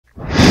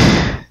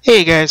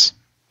Hey guys.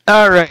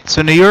 Alright,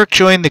 so New York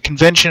joined the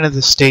Convention of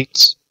the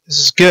States. This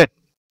is good.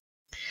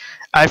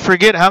 I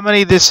forget how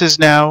many this is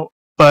now,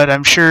 but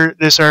I'm sure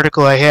this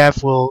article I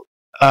have will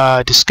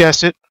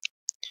discuss it.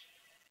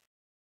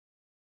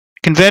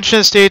 Convention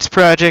of the States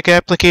project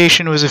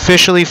application was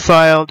officially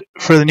filed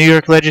for the New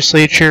York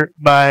Legislature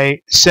by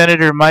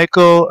Senator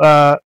Michael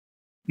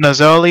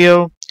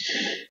Nozzolio.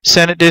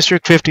 Senate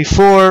District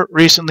 54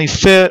 recently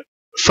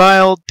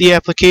filed the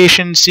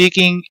application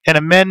seeking an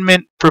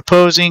amendment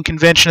proposing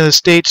Convention of the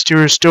States to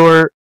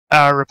restore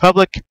our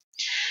republic.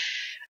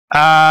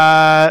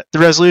 The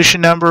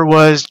resolution number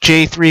was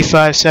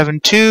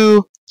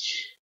J3572.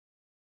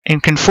 In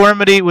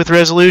conformity with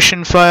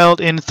resolution filed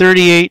in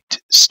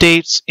 38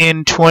 states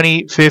in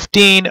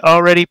 2015,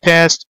 already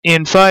passed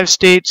in 5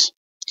 states,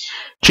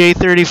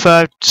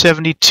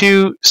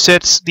 J3572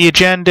 sets the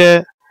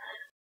agenda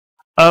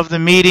of the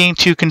meeting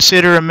to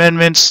consider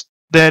amendments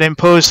that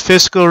impose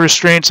fiscal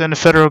restraints on the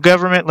federal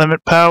government,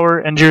 limit power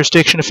and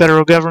jurisdiction of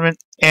federal government,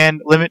 and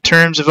limit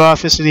terms of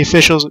office of the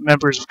officials and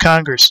members of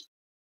Congress.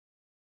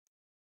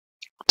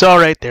 It's all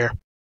right there.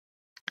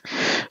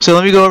 So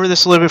let me go over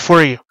this a little bit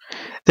for you.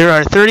 There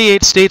are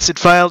 38 states that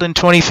filed in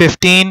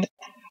 2015,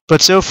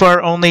 but so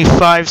far only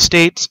 5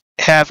 states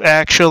have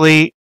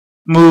actually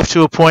moved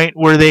to a point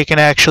where they can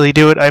actually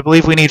do it. I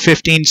believe we need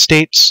 15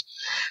 states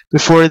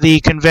before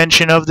the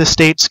Convention of the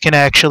States can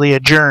actually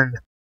adjourn.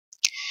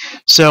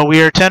 So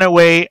we are 10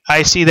 away.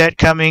 I see that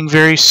coming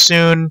very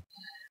soon.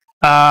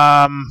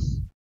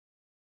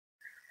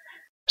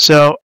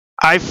 So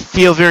I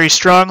feel very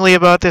strongly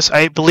about this.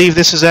 I believe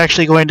this is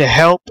actually going to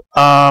help.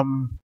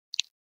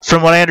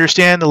 From what I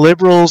understand, the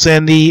liberals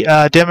and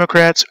the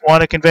Democrats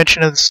want a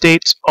Convention of the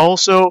States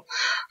also,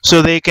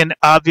 so they can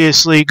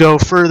obviously go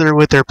further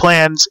with their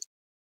plans.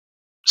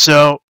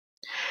 So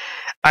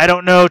I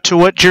don't know to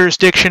what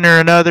jurisdiction or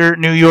another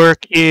New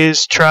York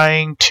is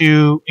trying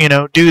to,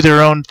 do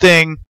their own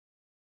thing,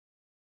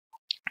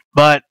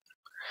 but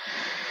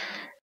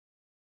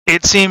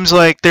it seems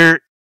like they're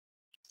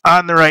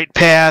on the right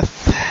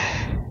path.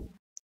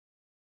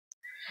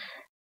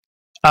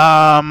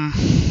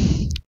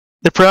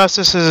 The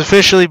process has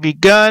officially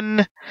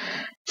begun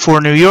for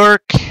New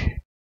York.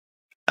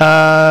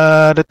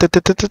 So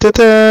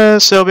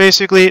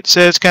basically it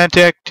says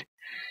contact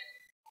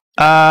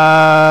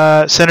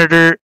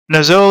Senator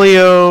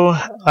Nozzolio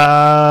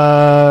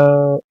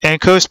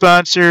and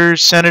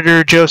co-sponsors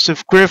Senator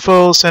Joseph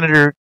Griffo,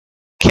 Senator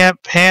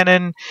Kemp,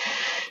 Hannon,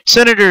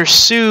 Senator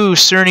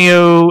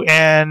Serino,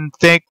 and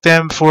thank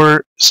them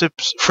for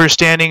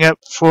standing up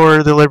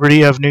for the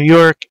liberty of New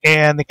York,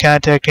 and the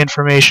contact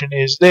information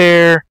is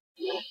there.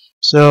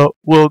 So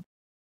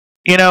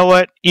you know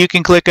what? You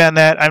can click on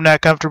that. I'm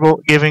not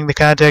comfortable giving the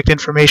contact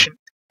information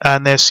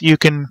on this. You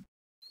can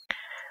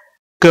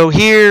go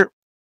here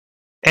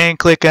and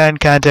click on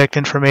contact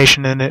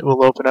information and it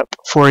will open up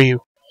for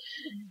you.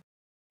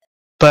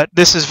 But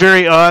this is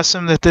very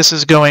awesome that this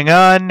is going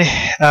on.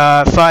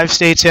 5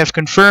 states have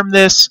confirmed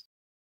this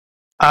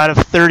out of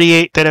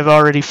 38 that have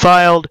already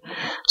filed.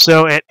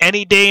 So at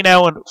any day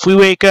now, if we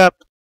wake up,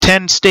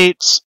 10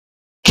 states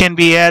can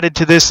be added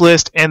to this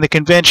list and the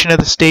Convention of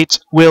the States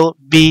will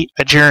be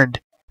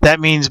adjourned. That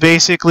means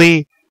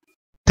basically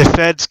the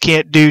feds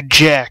can't do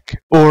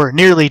jack, or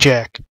nearly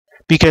jack,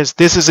 because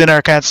this is in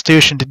our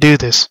Constitution to do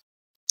this.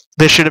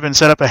 This should have been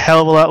set up a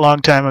hell of a lot long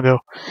time ago.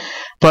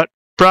 But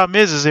problem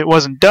is it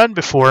wasn't done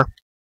before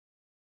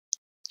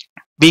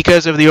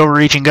because of the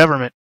overreaching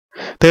government.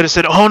 They would have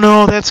said, oh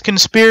no, that's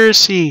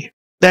conspiracy.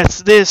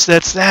 That's this,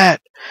 that's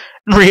that.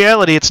 In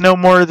reality, it's no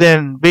more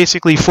than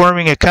basically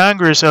forming a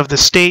Congress of the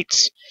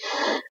states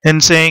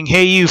and saying,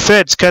 hey, you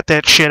feds, cut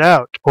that shit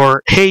out.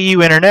 Or, hey,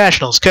 you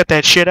internationals, cut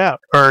that shit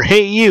out. Or,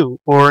 hey, you.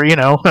 Or,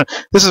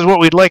 this is what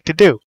we'd like to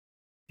do.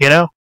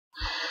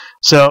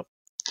 So,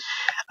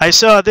 I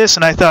saw this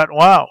and I thought,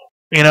 wow.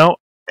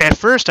 At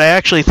first I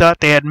actually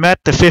thought they had met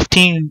the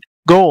 15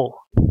 goal.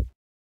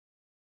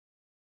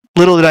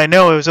 Little did I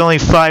know it was only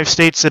 5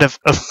 states that have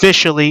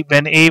officially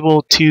been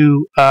able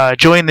to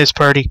join this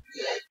party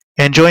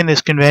and join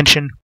this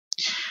convention.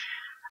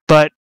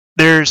 But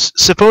there's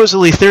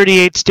supposedly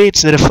 38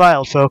 states that have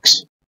filed,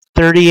 folks.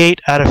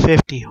 38 out of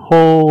 50.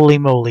 Holy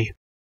moly.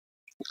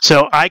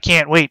 So I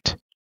can't wait.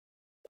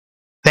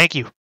 Thank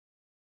you.